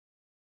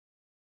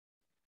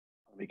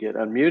me get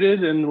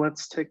unmuted and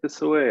let's take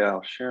this away.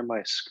 I'll share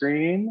my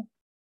screen.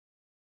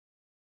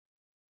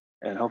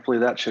 And hopefully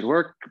that should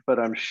work, but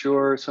I'm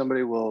sure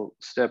somebody will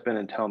step in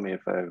and tell me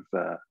if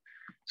I've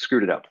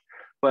screwed it up.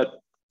 But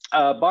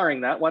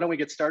barring that, why don't we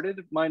get started?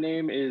 My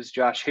name is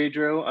Josh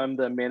Hadro. I'm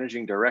the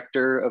Managing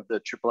Director of the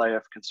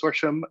IIIF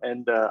Consortium,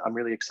 and I'm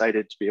really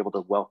excited to be able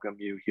to welcome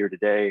you here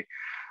today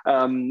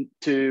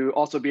to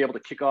also be able to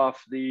kick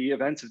off the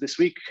events of this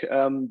week.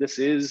 This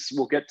is,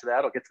 we'll get to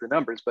that, I'll get to the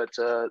numbers, but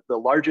the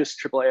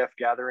largest IIIF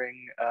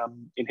gathering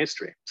in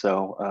history.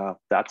 So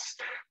that's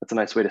a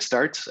nice way to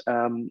start.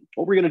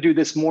 What we're gonna do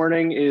this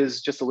morning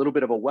is just a little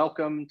bit of a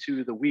welcome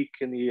to the week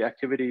and the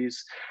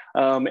activities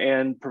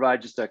and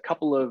provide just a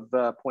couple of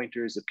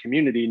pointers of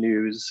community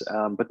news,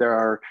 but there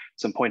are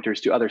some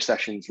pointers to other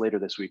sessions later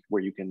this week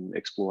where you can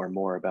explore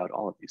more about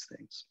all of these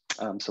things.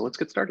 So let's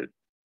get started.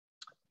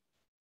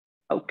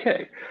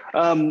 Okay,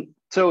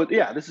 so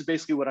yeah, this is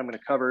basically what I'm going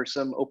to cover,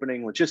 some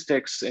opening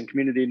logistics and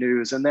community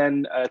news. And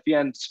then at the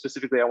end,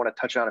 specifically, I want to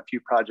touch on a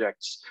few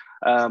projects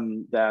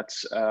that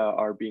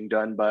are being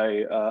done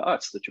by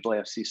us, the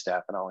IIIFC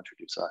staff, and I'll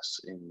introduce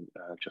us in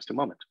just a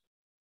moment.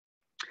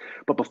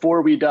 But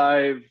before we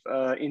dive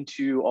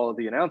into all of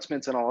the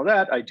announcements and all of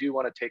that, I do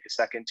want to take a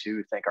second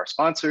to thank our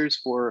sponsors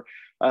for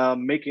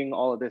making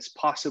all of this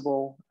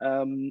possible.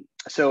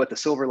 So at the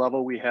silver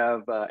level, we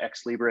have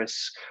Ex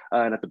Libris,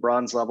 and at the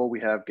bronze level, we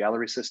have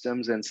Gallery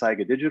Systems and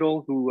Saiga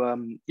Digital,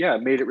 who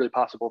made it really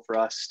possible for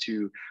us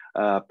to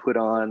put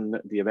on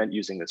the event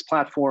using this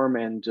platform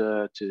and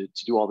to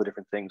do all the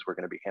different things we're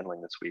going to be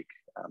handling this week.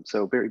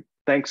 So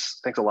thanks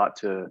a lot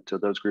to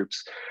those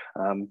groups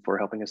for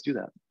helping us do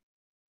that.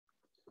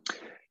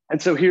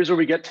 And so here's where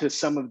we get to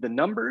some of the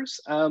numbers.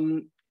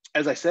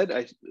 As I said,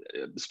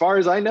 as far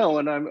as I know,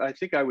 and I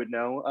think I would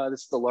know,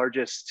 this is the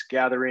largest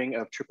gathering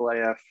of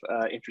IIIF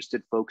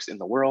interested folks in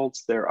the world.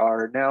 There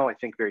are now, I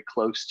think, very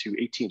close to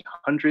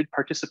 1,800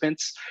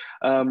 participants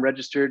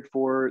registered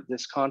for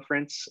this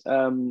conference.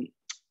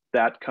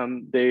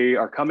 They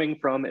are coming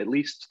from at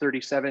least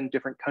 37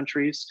 different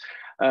countries.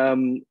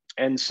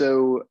 And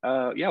so,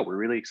 yeah, we're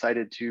really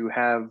excited to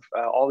have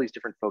all these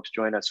different folks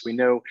join us. We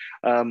know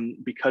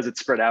because it's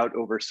spread out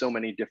over so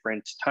many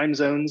different time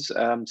zones,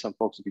 some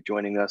folks will be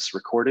joining us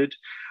recorded.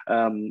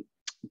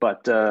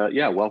 But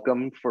yeah,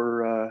 welcome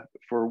for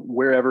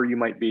wherever you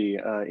might be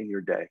in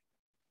your day.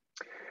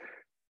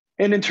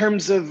 And in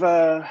terms of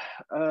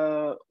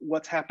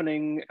what's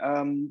happening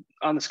on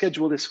the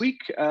schedule this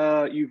week,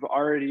 you've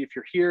already, if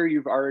you're here,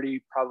 you've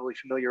already probably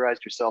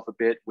familiarized yourself a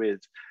bit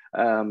with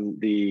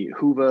the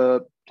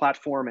Whova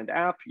platform and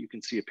app. You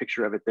can see a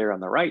picture of it there on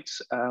the right.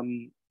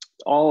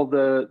 All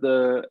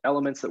the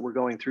elements that we're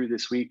going through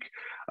this week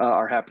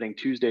are happening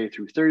Tuesday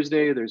through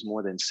Thursday. There's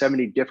more than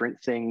 70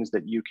 different things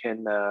that you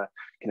can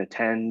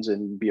attend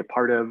and be a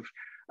part of.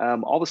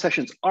 All the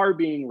sessions are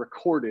being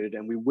recorded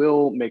and we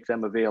will make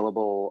them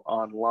available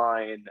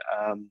online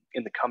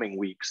in the coming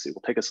weeks. It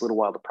will take us a little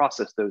while to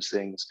process those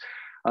things.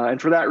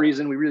 And for that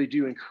reason, we really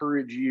do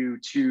encourage you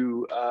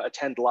to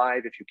attend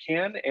live if you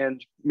can,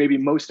 and maybe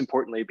most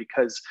importantly,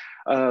 because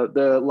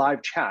the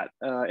live chat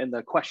and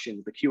the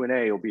questions, the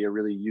Q&A will be a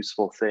really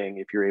useful thing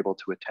if you're able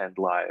to attend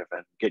live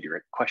and get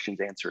your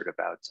questions answered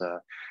about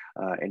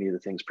any of the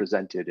things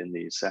presented in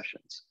these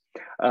sessions.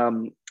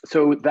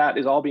 So that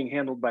is all being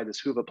handled by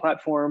this Whova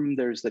platform.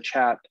 There's the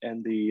chat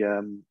and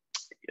the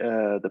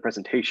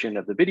presentation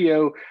of the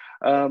video,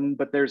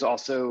 but there's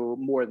also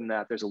more than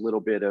that. There's a little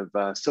bit of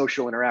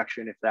social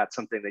interaction if that's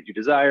something that you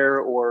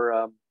desire,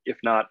 or if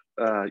not,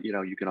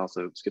 you can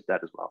also skip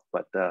that as well,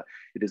 but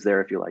it is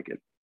there if you like it.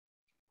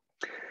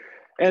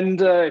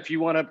 And if you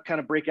want to kind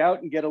of break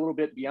out and get a little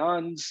bit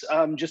beyond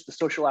just the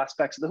social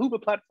aspects of the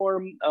Whova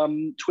platform,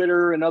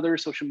 Twitter and other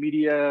social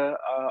media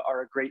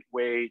are a great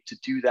way to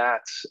do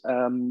that.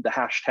 The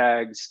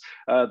hashtags,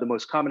 the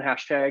most common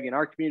hashtag in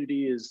our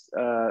community is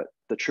the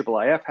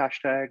IIIF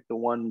hashtag. The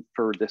one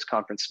for this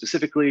conference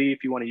specifically,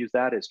 if you want to use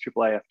that, is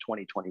IIIF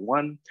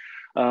 2021.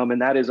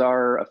 And that is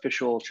our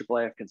official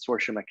IIIF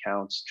consortium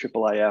account,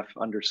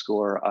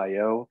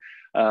 IIIF_IO.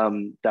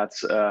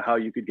 That's how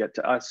you could get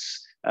to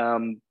us.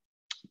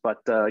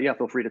 But yeah,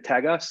 feel free to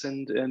tag us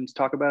and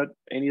talk about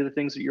any of the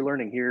things that you're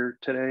learning here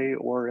today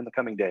or in the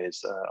coming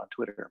days on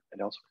Twitter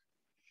and elsewhere.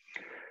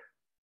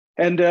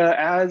 And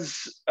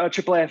as a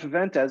IIIF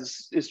event,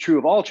 as is true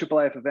of all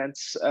IIIF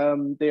events,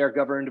 they are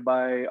governed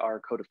by our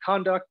code of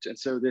conduct. And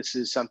so this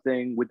is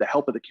something with the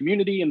help of the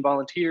community and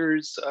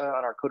volunteers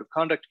on our code of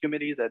conduct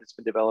committee that has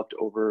been developed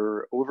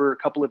over a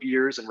couple of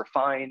years and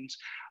refined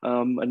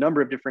a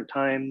number of different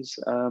times.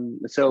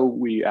 So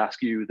we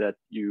ask you that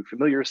you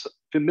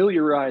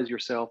familiarize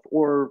yourself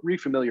or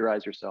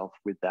refamiliarize yourself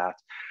with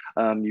that.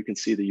 You can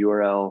see the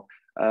URL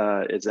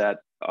is at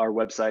our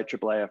website,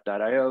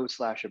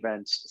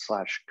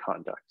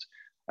 iiif.io/events/conduct.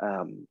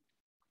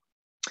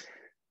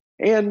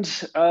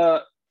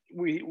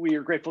 We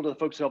are grateful to the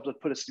folks who helped us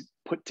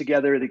put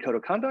together the code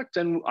of conduct.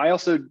 And I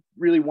also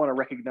really want to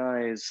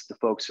recognize the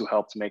folks who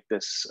helped make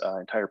this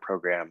entire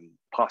program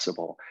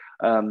possible.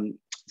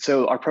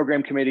 So our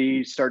program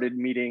committee started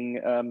meeting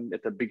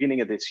at the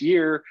beginning of this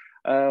year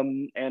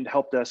and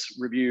helped us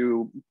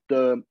review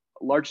the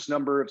largest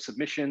number of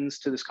submissions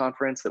to this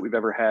conference that we've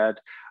ever had,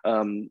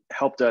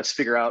 helped us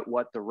figure out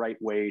what the right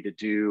way to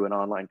do an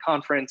online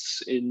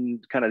conference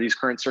in kind of these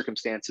current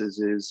circumstances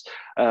is,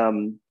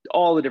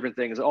 all the different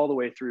things, all the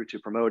way through to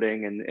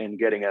promoting and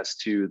getting us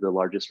to the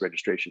largest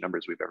registration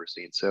numbers we've ever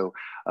seen. So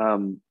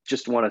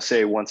just want to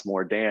say once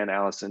more, Dan,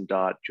 Allison,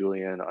 Dot,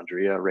 Julian,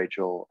 Andrea,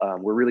 Rachel,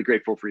 we're really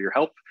grateful for your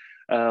help.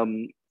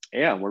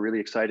 Yeah, we're really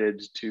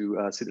excited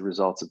to see the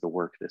results of the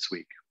work this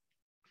week.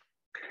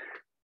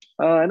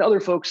 And other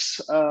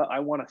folks I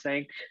want to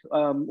thank.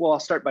 Well, I'll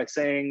start by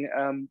saying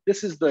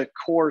this is the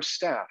core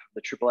staff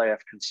of the IIIF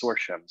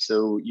Consortium.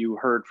 So you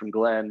heard from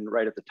Glenn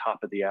right at the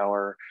top of the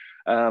hour.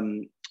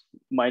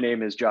 My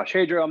name is Josh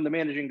Hadro. I'm the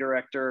managing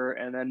director,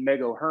 and then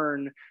Meg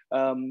O'Hearn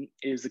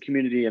is the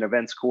community and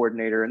events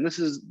coordinator. And this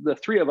is the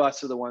three of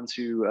us are the ones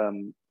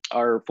who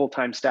are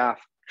full-time staff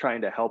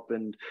trying to help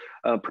and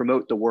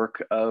promote the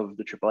work of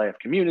the IIIF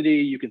community.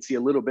 You can see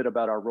a little bit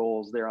about our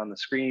roles there on the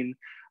screen.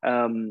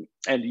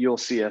 And you'll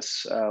see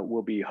us,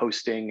 we'll be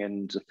hosting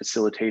and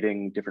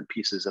facilitating different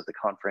pieces of the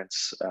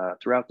conference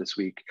throughout this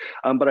week.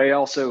 But I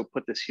also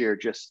put this here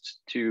just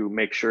to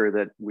make sure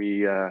that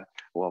we,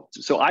 well,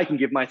 so I can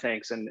give my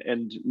thanks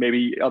and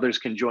maybe others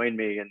can join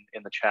me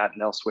in the chat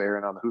and elsewhere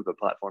and on the Whova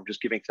platform,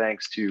 just giving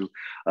thanks to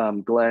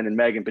Glenn and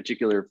Meg in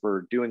particular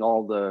for doing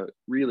all the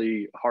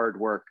really hard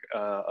work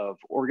of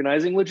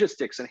organizing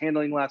logistics and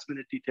handling last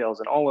minute details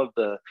and all of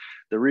the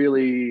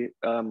really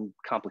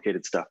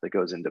complicated stuff that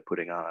goes into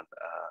putting on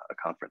a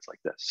conference like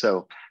this.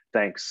 So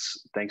thanks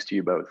to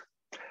you both.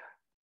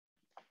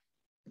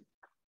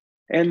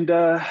 And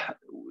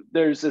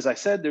there's, as I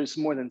said, there's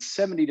more than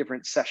 70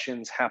 different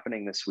sessions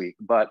happening this week,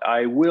 but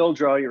I will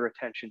draw your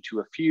attention to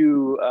a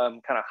few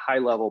kind of high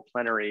level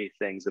plenary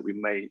things that we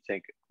may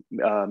think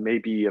may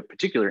be of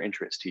particular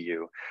interest to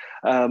you.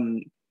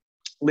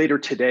 Later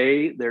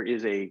today, there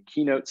is a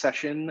keynote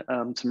session,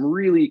 some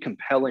really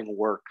compelling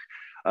work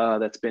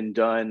that's been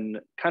done,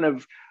 kind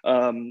of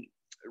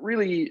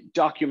really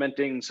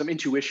documenting some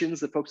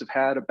intuitions that folks have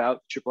had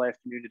about the IIIF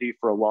community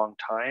for a long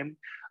time,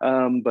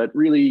 but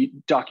really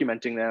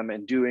documenting them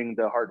and doing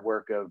the hard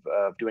work of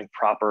doing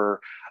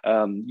proper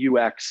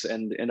UX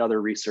and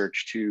other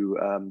research to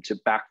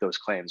back those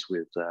claims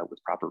with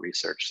proper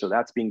research. So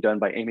that's being done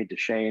by Amy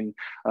Deshane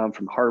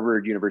from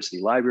Harvard University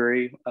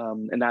Library,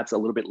 and that's a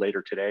little bit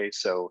later today.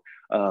 So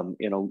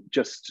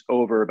just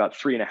over about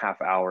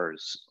 3.5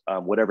 hours,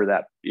 whatever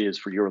that is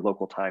for your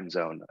local time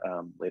zone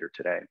later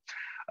today.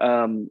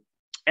 And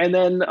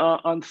then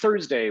on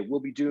Thursday,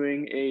 we'll be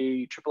doing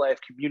a IIIF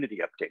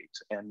community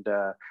update. And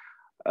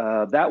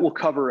that will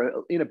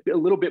cover in a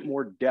little bit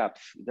more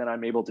depth than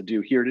I'm able to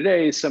do here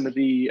today, some of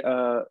the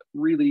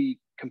really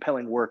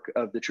compelling work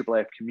of the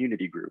IIIF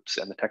community groups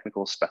and the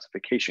technical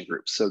specification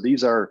groups. So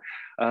these are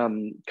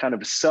kind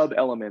of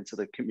sub-elements of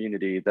the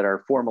community that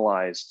are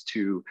formalized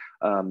to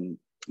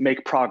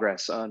make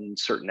progress on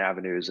certain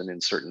avenues and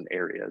in certain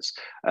areas.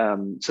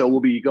 So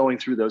we'll be going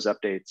through those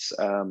updates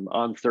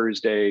on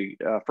Thursday,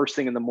 first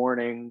thing in the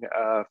morning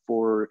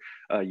for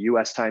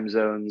US time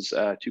zones,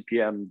 2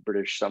 p.m.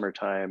 British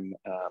summertime.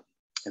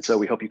 And so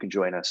we hope you can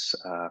join us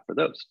for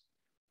those.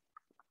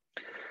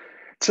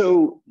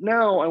 So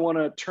now I want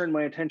to turn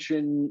my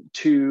attention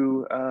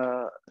to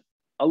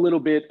a little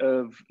bit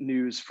of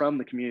news from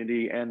the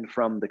community and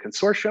from the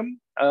consortium.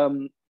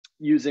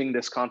 Using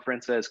this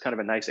conference as kind of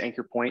a nice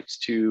anchor point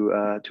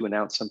to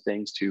announce some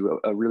things to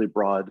a really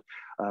broad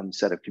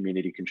set of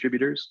community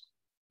contributors.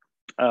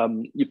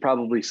 You've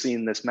probably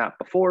seen this map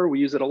before. We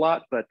use it a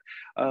lot, but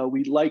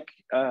we like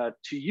to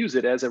use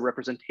it as a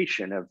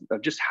representation of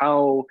just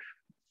how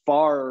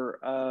far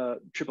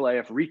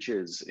IIIF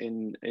reaches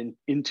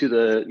into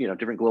the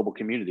different global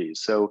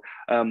communities. So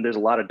there's a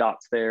lot of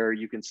dots there.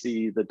 You can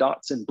see the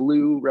dots in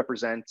blue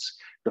represent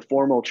the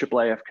formal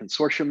IIIF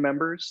consortium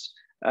members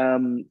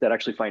that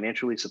actually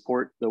financially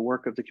support the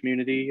work of the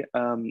community.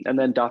 And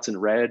then dots in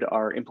red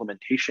are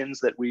implementations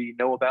that we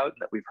know about and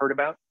that we've heard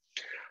about.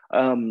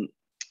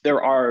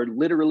 There are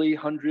literally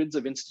hundreds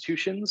of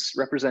institutions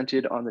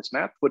represented on this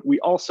map, but we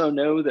also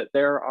know that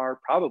there are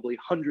probably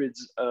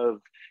hundreds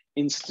of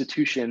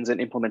institutions and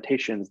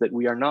implementations that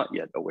we are not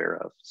yet aware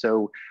of.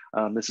 So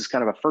this is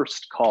kind of a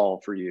first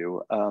call for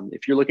you.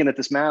 If you're looking at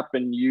this map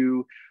and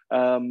you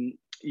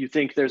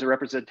think there's a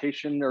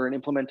representation or an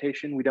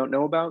implementation we don't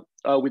know about,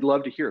 we'd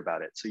love to hear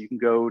about it. So you can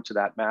go to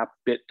that map,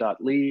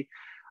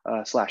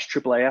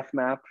 bit.ly/IIIF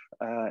map,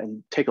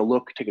 and take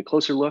a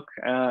closer look.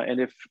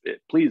 And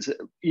please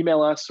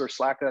email us or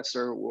Slack us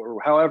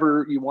or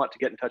however you want to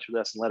get in touch with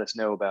us and let us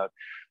know about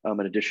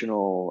an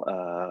additional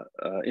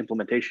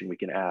implementation we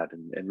can add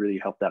and really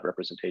help that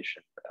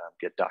representation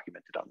get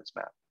documented on this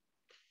map.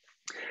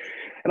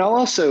 And I'll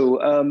also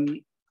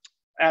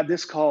add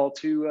this call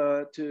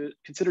to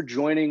consider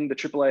joining the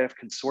IIIF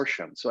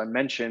consortium. So I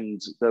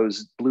mentioned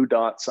those blue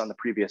dots on the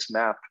previous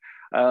map.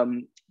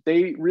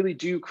 they really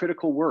do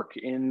critical work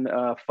in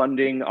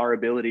funding our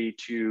ability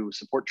to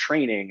support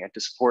training and to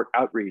support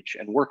outreach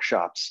and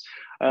workshops.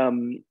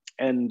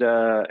 And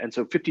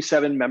so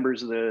 57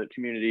 members of the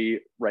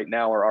community right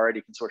now are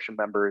already consortium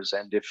members.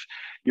 And if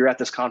you're at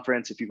this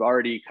conference, if you've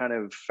already kind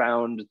of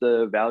found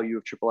the value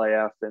of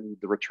IIIF and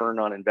the return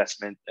on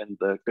investment and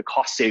the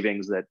cost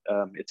savings that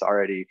it's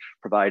already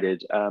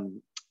provided,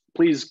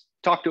 please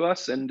talk to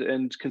us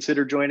and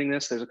consider joining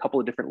this. There's a couple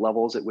of different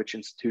levels at which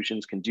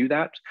institutions can do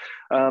that.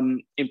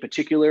 In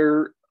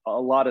particular, a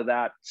lot of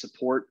that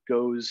support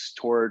goes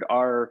toward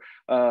our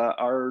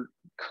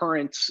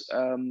current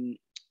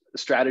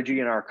strategy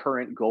and our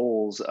current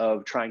goals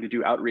of trying to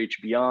do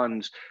outreach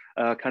beyond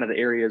kind of the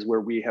areas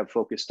where we have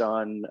focused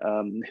on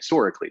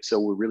historically. So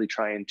we're really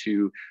trying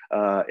to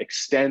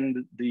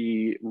extend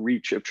the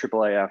reach of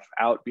IIIF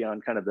out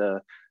beyond kind of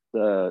the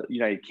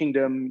United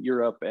Kingdom,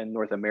 Europe, and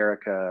North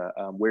America,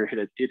 where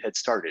it had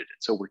started.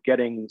 So we're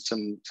getting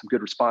some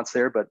good response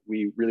there, but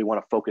we really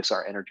want to focus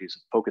our energies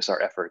and focus our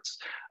efforts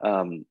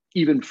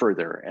even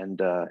further,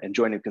 and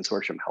joining the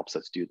consortium helps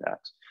us do that.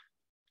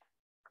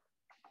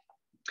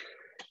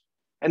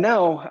 And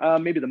now,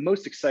 maybe the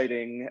most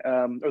exciting,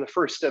 or the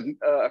first of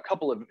a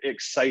couple of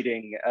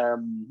exciting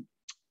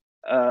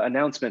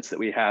announcements that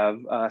we have.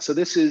 So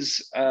this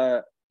is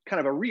kind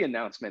of a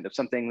re-announcement of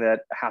something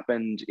that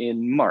happened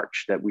in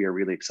March that we are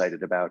really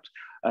excited about.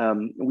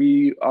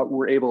 We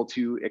were able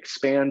to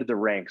expand the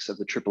ranks of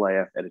the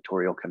IIIF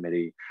editorial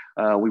committee.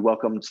 We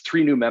welcomed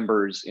 3 new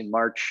members in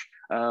March,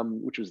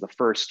 which was the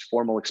first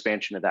formal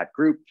expansion of that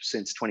group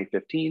since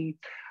 2015.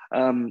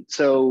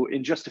 So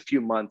in just a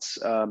few months,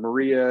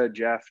 Maria,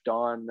 Jeff,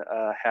 Dawn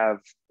have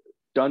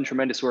done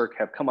tremendous work,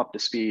 have come up to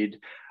speed,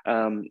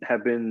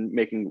 have been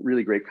making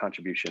really great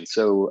contributions.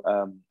 So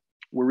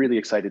we're really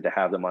excited to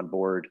have them on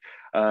board.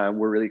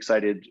 We're really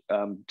excited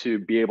to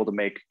be able to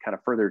make kind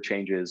of further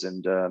changes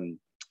and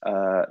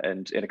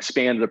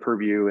expand the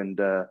purview and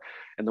the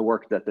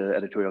work that the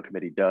editorial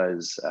committee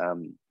does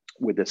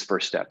with this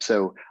first step.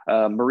 So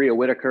Maria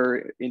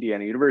Whitaker,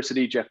 Indiana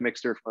University, Jeff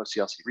Mixter from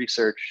OCLC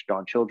Research,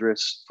 Dawn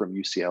Childress from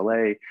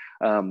UCLA.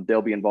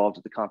 They'll be involved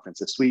at the conference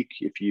this week.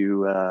 If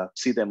you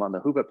see them on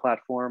the Whovot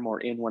platform or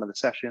in one of the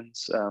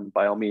sessions,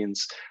 by all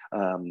means,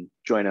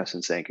 join us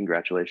in saying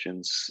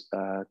congratulations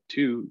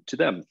to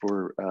them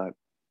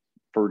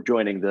for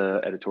joining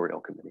the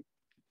editorial committee.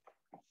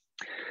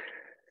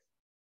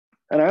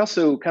 And I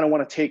also kind of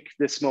want to take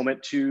this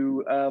moment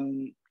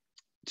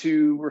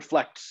to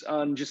reflect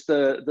on just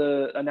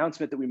the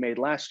announcement that we made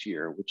last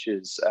year, which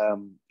is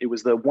it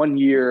was the 1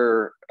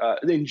 year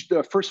in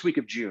the first week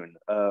of June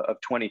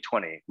of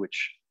 2020,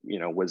 which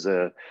was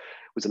an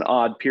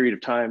odd period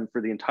of time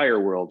for the entire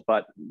world.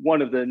 But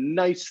one of the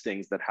nice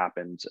things that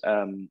happened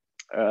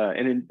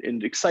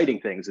and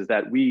exciting things is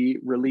that we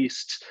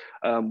released,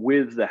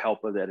 with the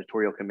help of the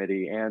editorial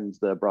committee and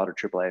the broader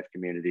IIIF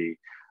community,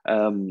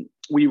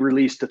 we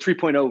released the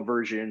 3.0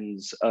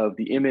 versions of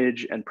the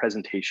image and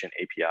presentation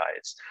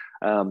APIs.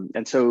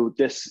 And so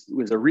this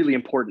was a really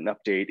important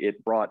update.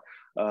 It brought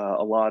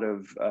a lot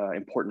of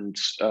important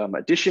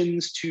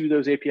additions to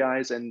those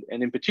APIs. And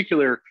in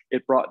particular,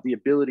 it brought the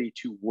ability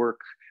to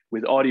work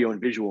with audio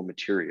and visual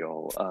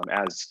material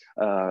as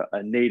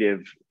a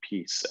native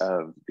piece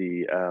of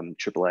the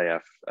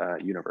IIIF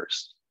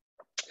universe.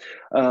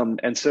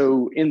 And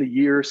so in the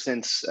year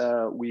since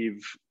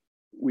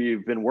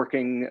we've been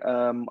working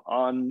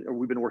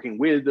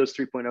with those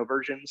 3.0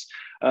 versions.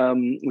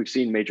 We've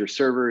seen major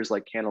servers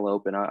like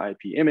Cantaloupe and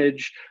IP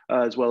Image,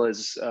 as well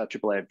as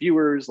IIIF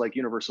viewers like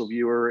Universal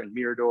Viewer and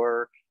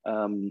Mirador,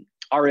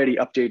 already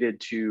updated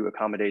to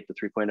accommodate the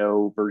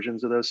 3.0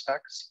 versions of those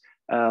specs.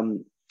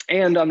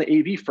 And on the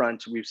AV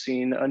front, we've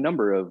seen a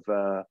number of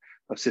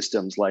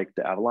systems like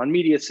the Avalon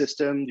Media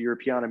System, the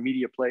Europeana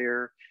Media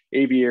Player,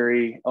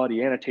 Aviary,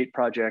 Audio Annotate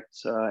Project,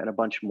 and a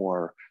bunch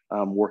more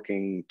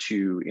working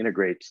to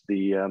integrate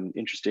the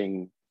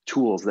interesting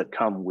tools that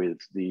come with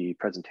the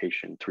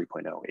Presentation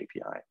 3.0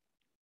 API.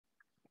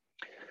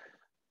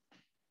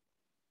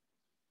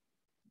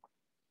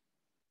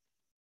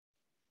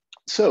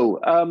 So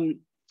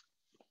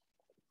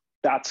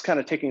that's kind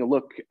of taking a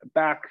look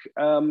back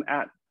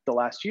at the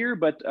last year,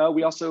 but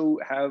we also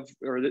have,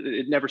 or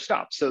it never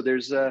stops. So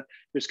there's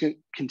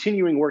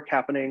continuing work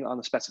happening on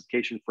the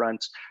specification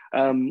front.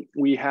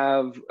 We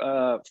have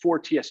 4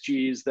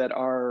 TSGs that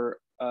are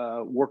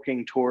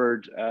working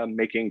toward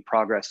making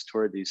progress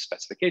toward these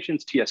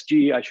specifications.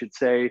 TSG, I should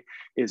say,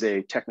 is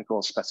a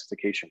technical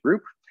specification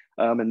group.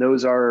 And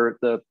those are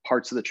the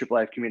parts of the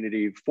IIIF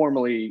community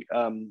formally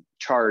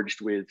charged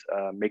with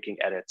making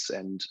edits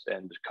and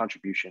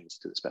contributions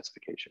to the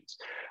specifications.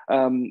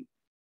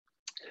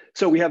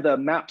 So we have the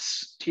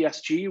MAPS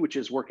TSG, which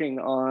is working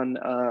on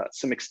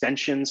some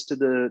extensions to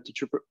the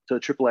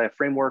IIIF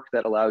framework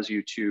that allows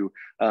you to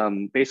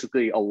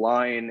basically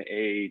align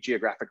a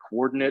geographic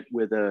coordinate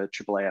with a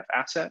IIIF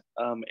asset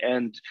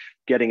and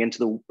getting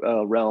into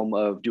the realm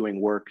of doing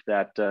work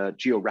that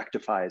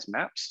geo-rectifies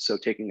maps. So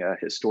taking a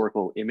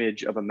historical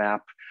image of a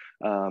map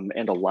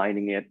and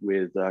aligning it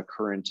with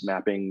current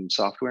mapping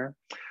software.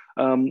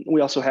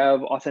 We also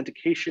have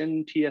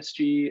authentication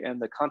TSG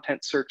and the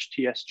content search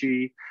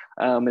TSG,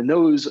 and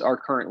those are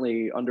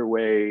currently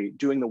underway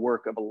doing the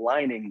work of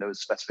aligning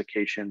those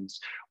specifications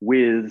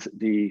with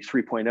the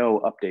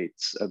 3.0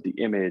 updates of the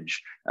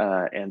image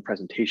and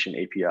presentation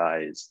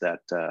APIs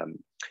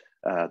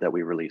that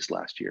we released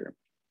last year.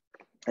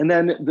 And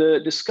then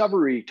the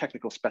Discovery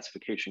Technical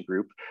Specification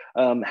Group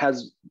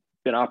has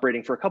been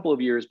operating for a couple of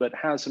years, but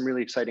has some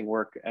really exciting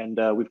work. And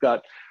we've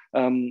got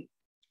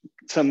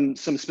some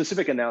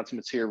specific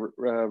announcements here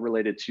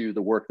related to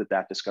the work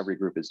that Discovery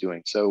Group is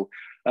doing. So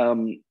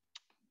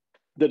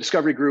the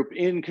Discovery Group,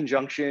 in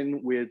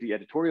conjunction with the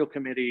editorial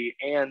committee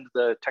and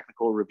the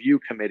technical review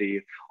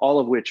committee, all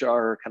of which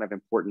are kind of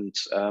important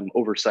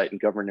oversight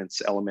and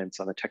governance elements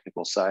on the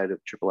technical side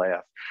of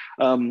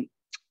IIIF.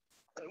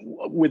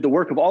 With the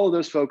work of all of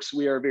those folks,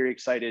 we are very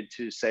excited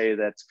to say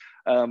that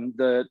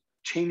the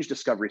change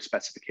discovery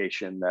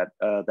specification that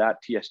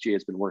TSG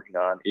has been working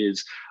on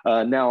is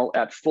now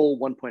at full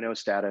 1.0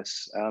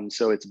 status.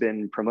 So it's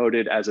been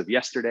promoted as of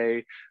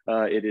yesterday.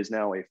 It is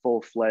now a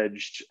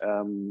full-fledged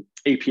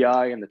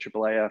API in the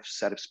IIIF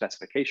set of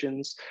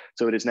specifications.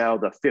 So it is now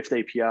the 5th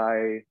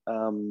API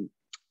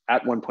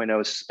at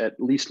 1.0, at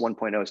least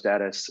 1.0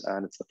 status,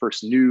 and it's the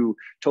first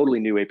totally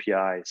new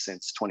API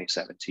since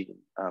 2017.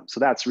 So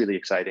that's really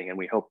exciting, and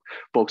we hope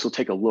folks will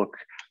take a look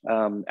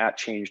at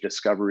change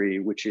discovery,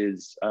 which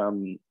is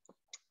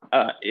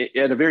at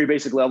a very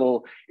basic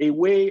level, a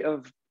way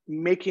of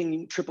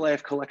making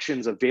IIIF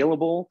collections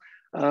available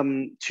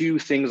to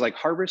things like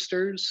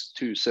harvesters,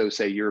 so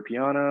say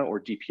Europeana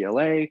or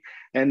DPLA,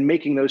 and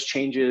making those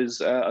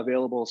changes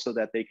available so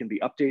that they can be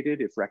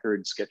updated if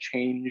records get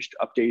changed,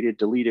 updated,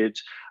 deleted,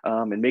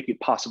 and make it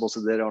possible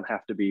so they don't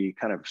have to be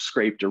kind of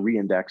scraped or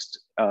re-indexed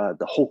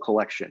the whole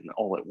collection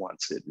all at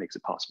once. It makes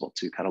it possible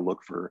to kind of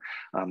look for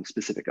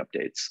specific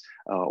updates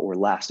or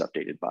last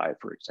updated by,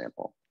 for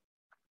example.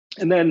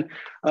 And then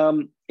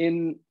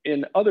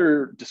in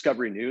other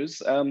discovery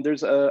news,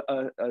 there's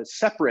a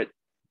separate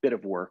bit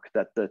of work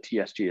that the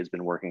TSG has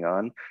been working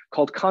on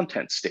called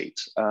content state.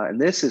 And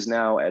this is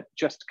now at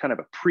just kind of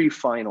a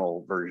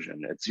pre-final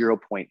version at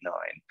 0.9.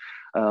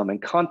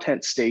 And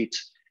content state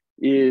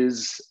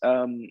is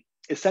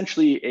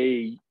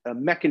essentially a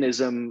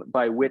mechanism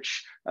by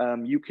which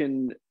you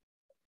can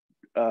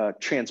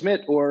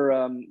transmit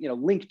or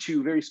link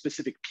to very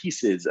specific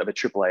pieces of a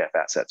IIIF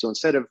asset. So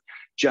instead of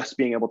just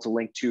being able to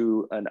link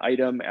to an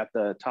item at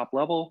the top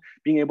level,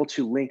 being able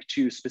to link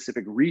to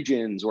specific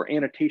regions or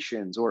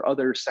annotations or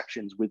other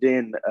sections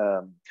within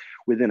a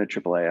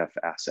IIIF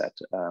asset.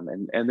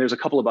 And there's a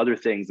couple of other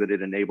things that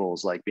it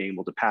enables, like being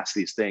able to pass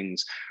these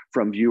things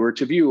from viewer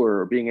to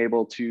viewer, or being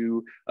able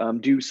to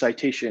do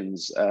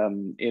citations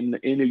in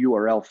a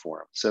URL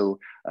form. So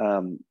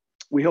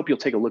we hope you'll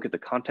take a look at the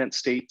content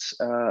state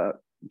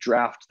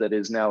draft that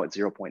is now at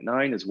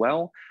 0.9 as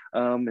well,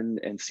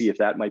 and see if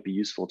that might be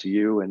useful to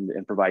you,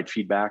 and provide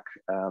feedback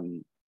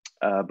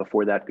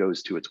before that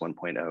goes to its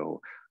 1.0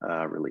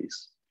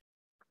 release.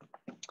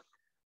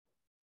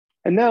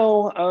 And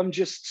now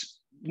just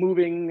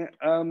moving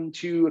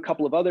to a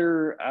couple of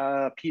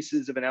other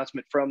pieces of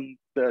announcement from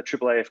the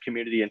IIIF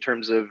community in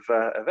terms of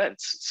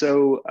events.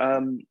 So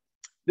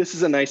this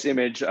is a nice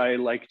image I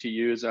like to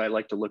use, and I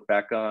like to look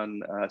back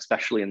on,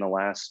 especially in the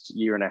last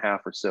year and a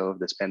half or so of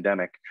this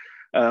pandemic.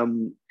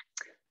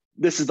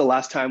 This is the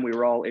last time we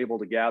were all able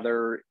to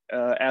gather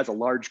as a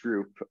large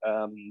group.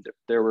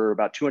 There were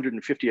about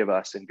 250 of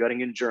us in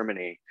Göttingen,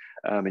 Germany,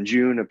 in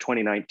June of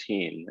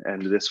 2019,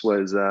 and this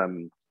was,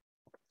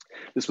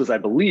 I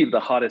believe, the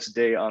hottest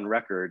day on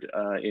record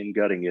in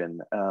Göttingen,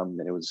 and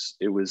it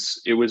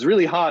was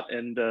really hot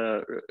and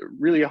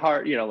really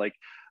hard.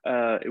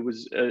 It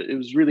was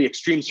really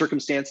extreme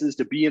circumstances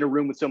to be in a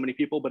room with so many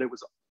people, but it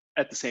was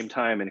at the same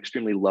time an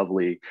extremely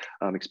lovely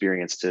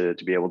experience to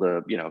be able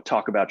to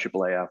talk about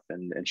IIIF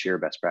and share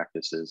best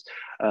practices.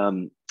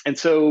 And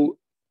so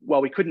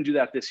while we couldn't do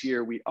that this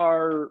year, we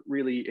are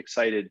really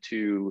excited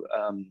to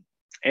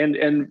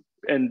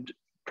and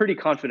pretty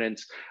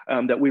confident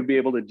that we'll be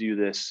able to do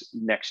this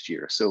next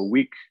year. So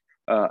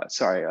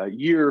a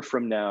year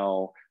from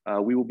now,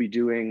 we will be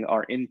doing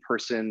our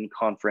in-person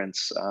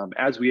conference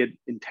as we had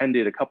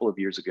intended a couple of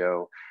years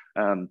ago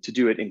to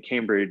do it in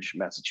Cambridge,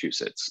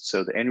 Massachusetts.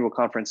 So the annual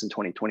conference in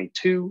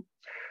 2022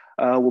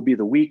 will be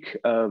the week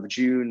of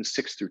June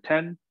 6th through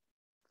 10.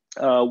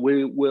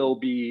 We will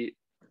be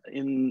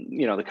in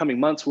the coming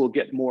months, we'll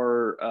get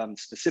more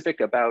specific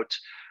about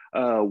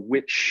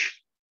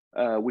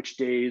which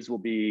days will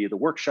be the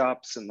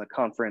workshops and the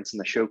conference and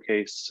the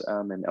showcase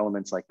and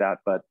elements like that.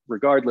 But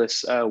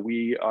regardless,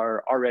 we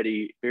are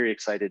already very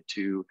excited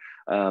to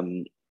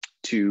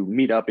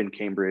meet up in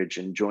Cambridge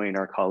and join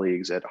our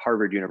colleagues at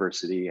Harvard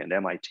University and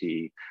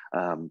MIT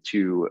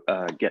to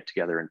get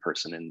together in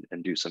person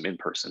and do some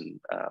in-person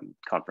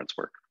conference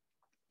work.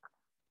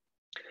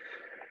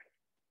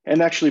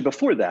 And actually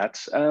before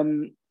that,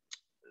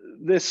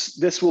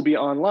 this will be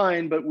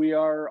online, but we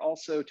are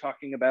also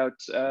talking about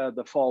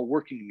the fall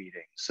working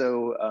meeting.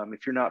 So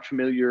if you're not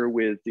familiar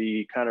with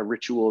the kind of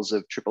rituals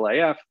of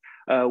IIIF,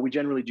 We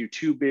generally do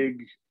 2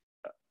 big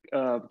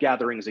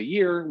gatherings a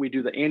year. We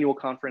do the annual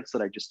conference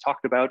that I just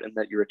talked about and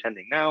that you're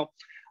attending now.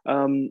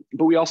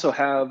 But we also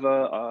have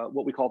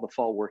what we call the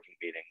fall working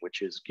meeting,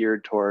 which is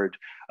geared toward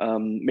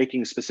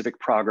making specific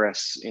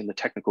progress in the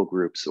technical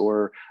groups,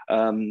 or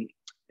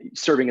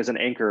serving as an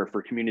anchor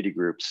for community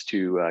groups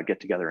to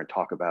get together and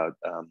talk about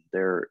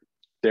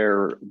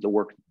the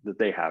work that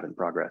they have in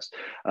progress.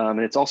 And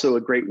it's also a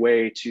great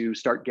way to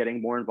start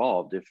getting more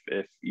involved.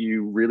 If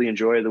you really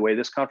enjoy the way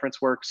this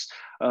conference works,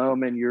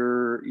 and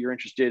you're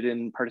interested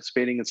in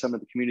participating in some of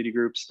the community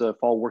groups, the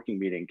fall working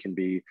meeting can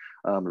be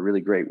a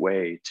really great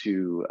way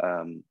to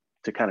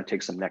kind of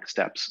take some next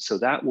steps. So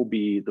that will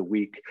be the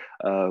week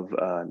of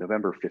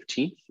November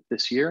 15th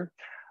this year.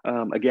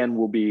 Again,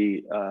 we'll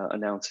be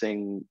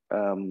announcing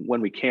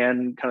when we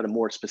can kind of the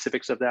more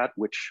specifics of that,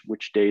 which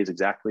days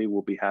exactly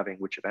we'll be having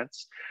which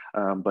events.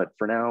 But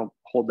for now,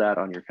 hold that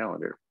on your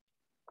calendar.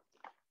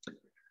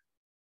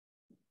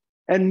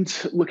 And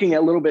looking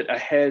a little bit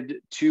ahead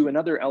to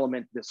another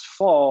element this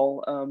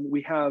fall,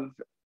 we have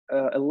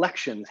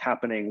elections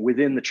happening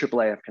within the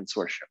IIIF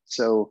Consortium.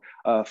 So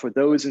for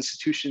those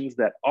institutions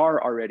that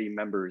are already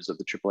members of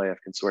the IIIF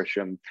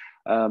Consortium,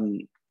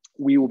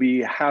 we will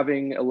be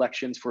having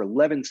elections for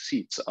 11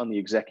 seats on the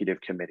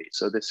executive committee.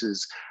 So this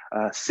is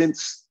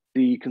since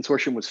the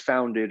consortium was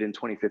founded in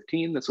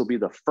 2015, this will be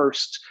the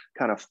first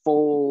kind of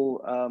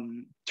full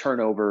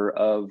turnover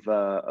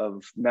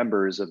of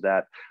members of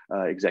that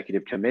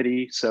executive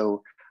committee.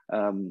 So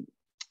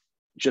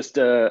just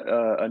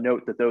a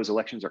note that those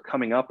elections are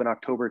coming up in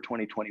October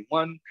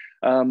 2021.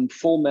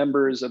 Full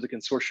members of the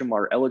consortium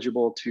are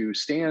eligible to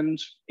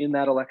stand in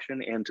that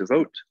election and to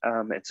vote.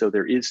 And so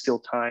there is still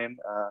time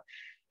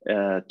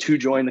to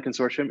join the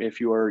consortium if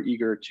you are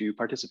eager to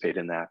participate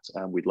in that.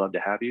 We'd love to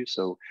have you.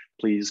 So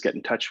please get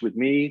in touch with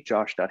me,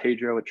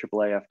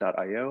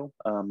 josh.hadro@iiif.io,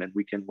 and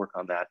we can work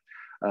on that.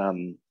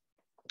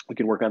 We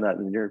can work on that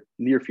in the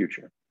near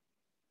future.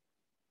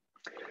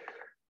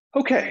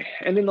 Okay,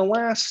 and in the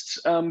last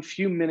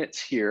few minutes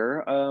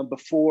here,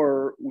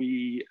 before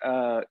we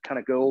kind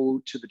of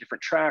go to the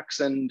different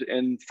tracks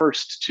and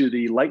first to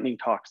the lightning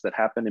talks that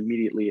happen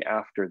immediately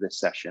after this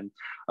session,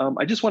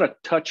 I just want to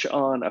touch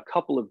on a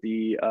couple of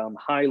the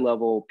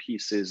high-level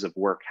pieces of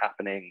work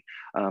happening,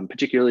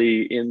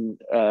 particularly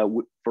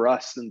for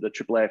us and the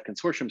IIIF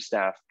Consortium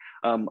staff,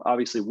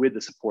 obviously with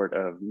the support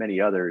of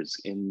many others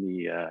in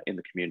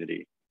the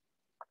community.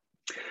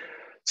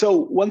 So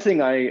one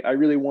thing I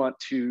really want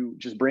to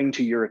just bring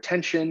to your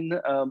attention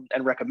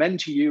and recommend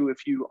to you,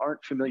 if you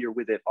aren't familiar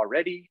with it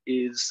already,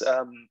 is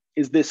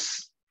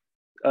this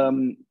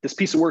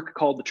piece of work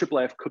called the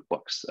IIIF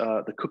Cookbooks,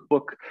 the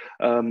cookbook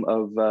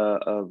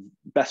of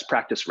best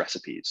practice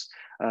recipes.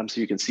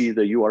 So you can see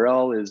the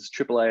URL is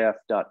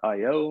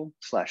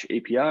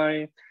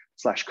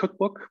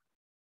iiif.io/API/cookbook.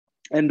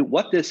 And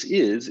what this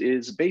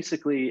is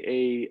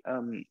basically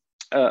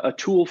a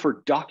tool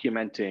for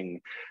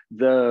documenting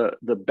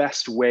the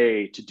best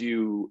way to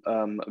do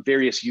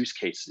various use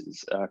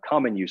cases,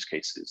 common use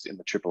cases in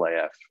the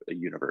IIIF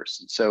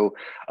universe. And so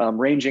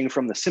ranging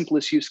from the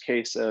simplest use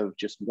case of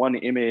just one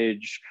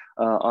image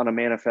on a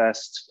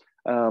manifest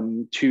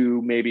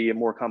to maybe a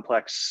more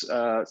complex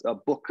a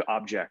book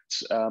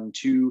object,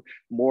 to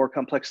more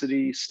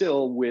complexity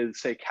still with,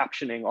 say,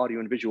 captioning audio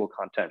and visual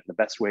content, the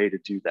best way to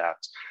do that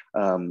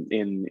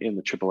in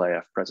the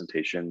IIIF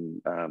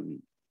presentation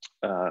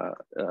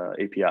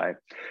API.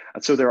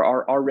 And so there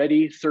are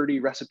already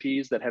 30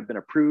 recipes that have been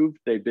approved.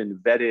 They've been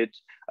vetted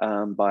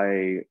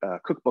by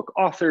cookbook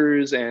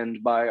authors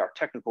and by our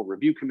technical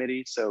review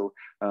committee. So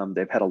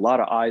they've had a lot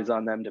of eyes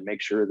on them to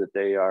make sure that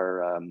they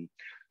are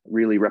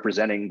really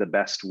representing the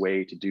best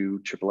way to do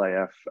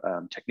IIIF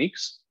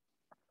techniques.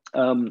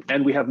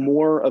 And we have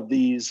more of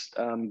these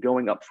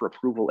going up for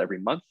approval every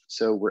month.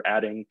 So we're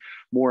adding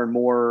more and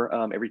more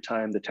every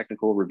time the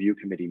technical review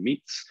committee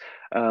meets.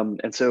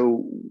 And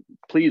so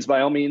please,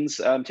 by all means,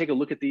 take a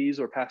look at these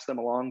or pass them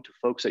along to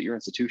folks at your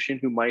institution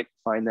who might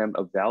find them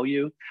of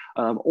value.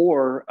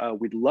 Or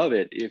we'd love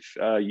it if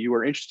you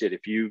are interested,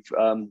 if you've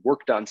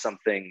worked on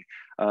something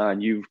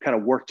and you've kind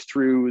of worked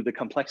through the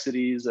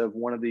complexities of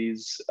one of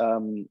these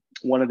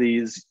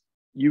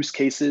use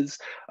cases,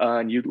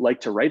 and you'd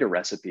like to write a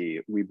recipe,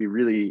 we'd be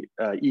really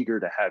eager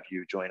to have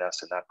you join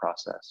us in that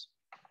process.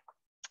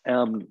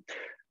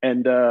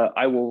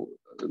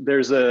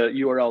 There's a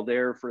URL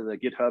there for the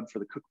GitHub for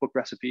the cookbook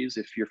recipes.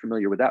 If you're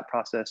familiar with that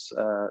process,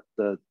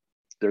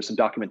 there's some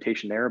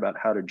documentation there about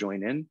how to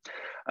join in.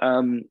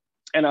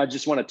 And I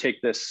just want to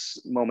take this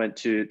moment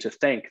to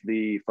thank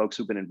the folks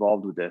who've been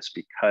involved with this,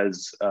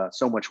 because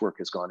so much work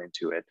has gone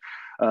into it.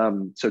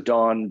 So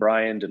Dawn,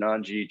 Brian,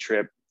 Dhananji,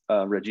 Trip,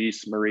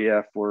 Regis,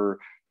 Maria for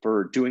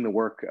doing the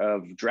work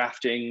of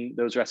drafting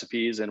those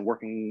recipes and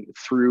working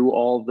through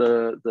all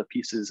the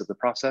pieces of the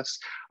process,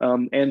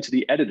 and to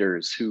the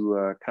editors who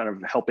are kind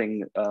of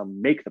helping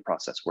make the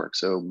process work.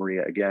 So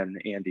Maria again,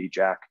 Andy,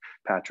 Jack,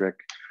 Patrick,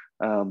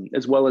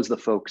 as well as the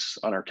folks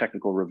on our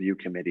technical review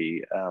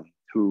committee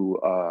who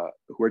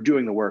are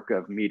doing the work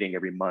of meeting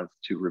every month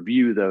to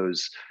review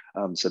those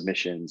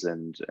submissions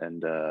and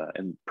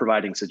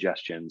providing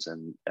suggestions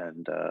and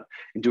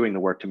doing the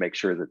work to make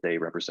sure that they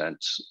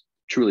represent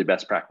truly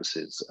best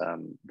practices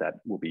that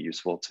will be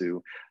useful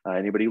to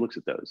anybody who looks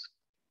at those.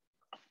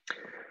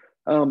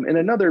 And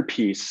another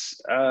piece,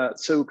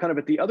 so kind of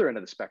at the other end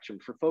of the spectrum,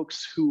 for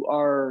folks who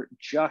are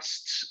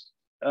just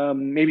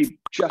maybe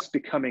just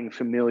becoming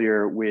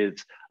familiar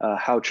with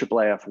how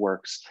IIIF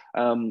works,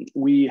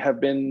 we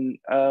have been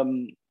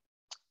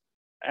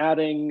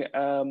adding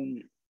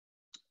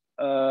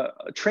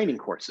training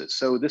courses.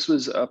 So this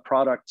was a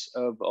product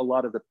of a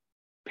lot of the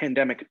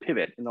pandemic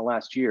pivot in the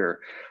last year.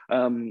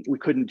 We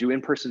couldn't do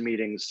in-person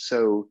meetings,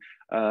 so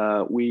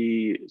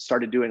we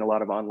started doing a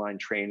lot of online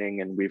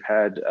training, and we've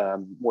had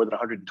more than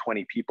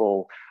 120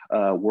 people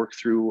work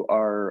through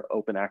our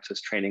open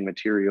access training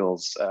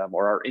materials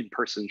or our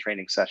in-person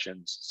training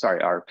sessions,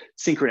 sorry, our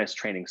synchronous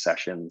training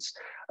sessions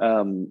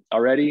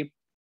already.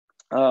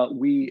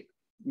 We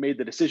made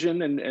the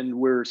decision, and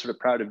we're sort of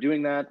proud of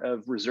doing that,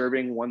 of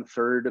reserving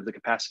 1/3 of the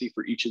capacity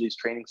for each of these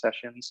training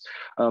sessions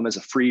as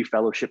a free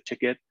fellowship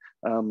ticket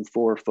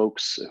for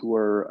folks who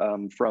are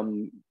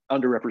from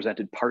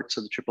underrepresented parts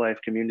of the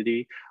IIIF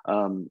community.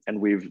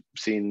 And we've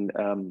seen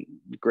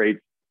great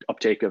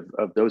uptake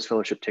of those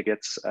fellowship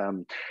tickets.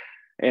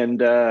 And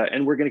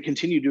we're going to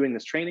continue doing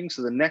this training.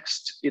 So the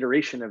next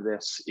iteration of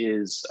this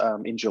is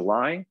in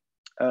July.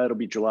 It'll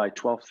be July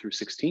 12th through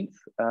 16th.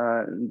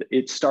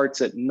 It starts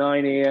at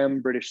 9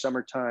 a.m. British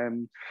Summer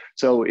Time.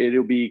 So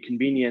it'll be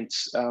convenient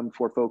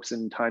for folks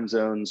in time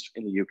zones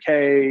in the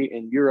UK,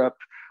 in Europe,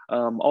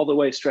 all the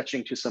way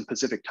stretching to some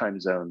Pacific time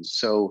zones.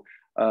 So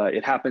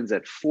it happens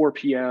at 4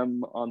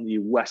 p.m. on the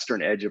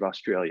western edge of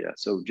Australia.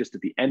 So just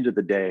at the end of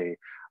the day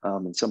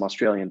in some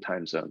Australian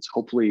time zones.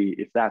 Hopefully,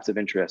 if that's of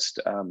interest,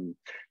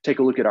 take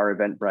a look at our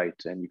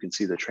Eventbrite and you can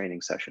see the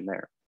training session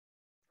there.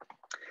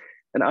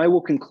 And I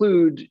will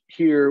conclude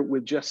here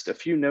with just a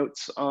few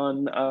notes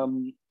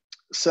on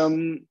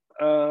some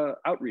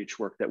outreach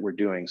work that we're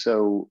doing.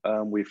 So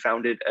we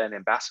founded an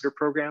ambassador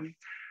program.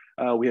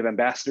 We have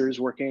ambassadors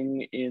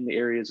working in the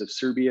areas of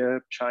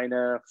Serbia,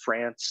 China,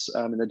 France,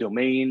 in the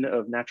domain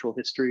of natural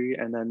history.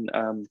 And then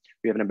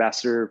we have an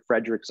ambassador,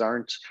 Frederick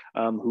Zarnt,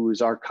 who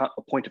is our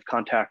point of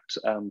contact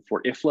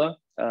for IFLA,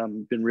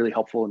 been really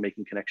helpful in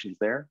making connections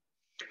there.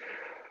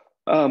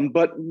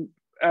 But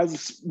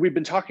as we've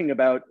been talking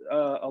about,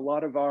 a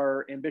lot of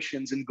our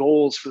ambitions and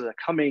goals for the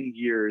coming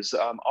years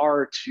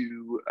are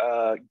to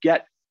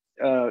get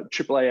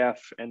IIIF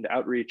and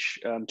outreach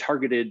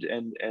targeted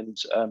and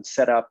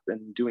set up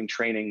and doing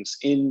trainings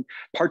in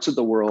parts of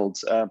the world,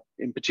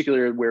 in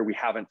particular where we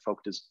haven't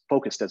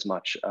focused as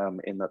much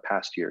in the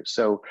past year.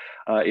 So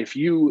if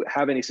you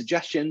have any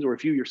suggestions, or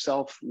if you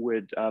yourself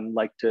would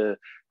like to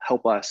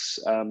help us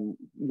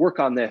work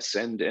on this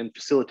and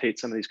facilitate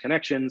some of these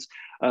connections,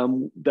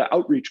 the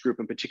outreach group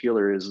in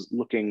particular is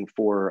looking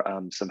for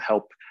some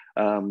help.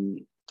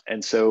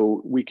 And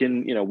so we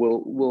can,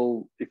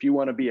 we'll if you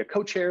want to be a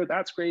co-chair,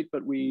 that's great.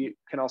 But we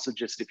can also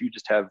if you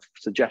just have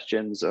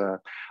suggestions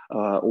or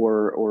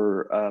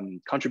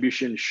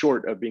contributions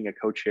short of being a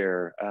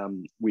co-chair,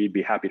 we'd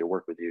be happy to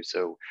work with you.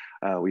 So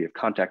we have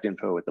contact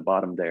info at the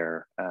bottom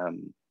there,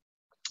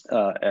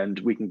 and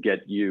we can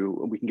get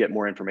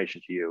more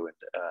information to you and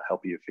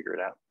help you figure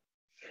it out.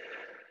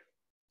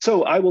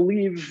 So I will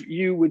leave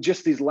you with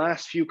just these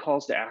last few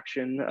calls to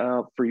action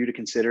for you to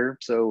consider.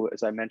 So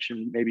as I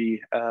mentioned,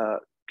 maybe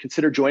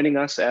consider joining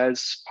us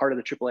as part of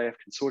the IIIF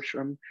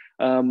consortium.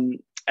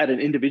 At an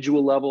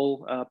individual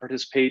level,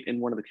 participate in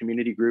one of the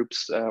community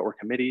groups or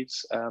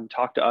committees.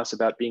 Talk to us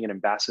about being an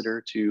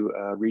ambassador to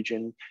a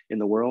region in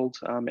the world,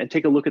 and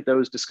take a look at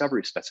those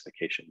discovery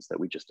specifications that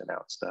we just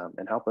announced,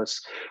 and help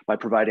us by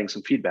providing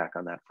some feedback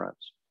on that front.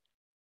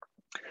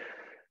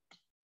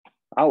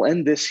 I'll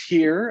end this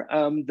here.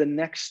 The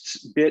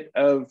next bit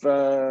of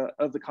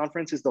the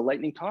conference is the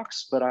lightning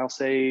talks, but I'll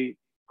say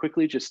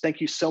quickly, just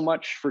thank you so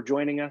much for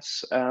joining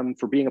us,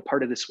 for being a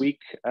part of this week.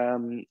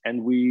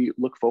 And we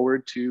look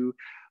forward to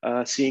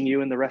seeing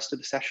you in the rest of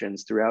the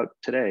sessions throughout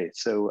today.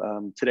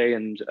 So today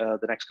and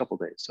the next couple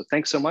of days. So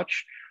thanks so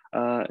much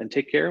and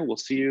take care. We'll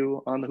see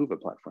you on the Whova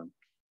platform.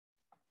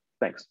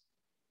 Thanks.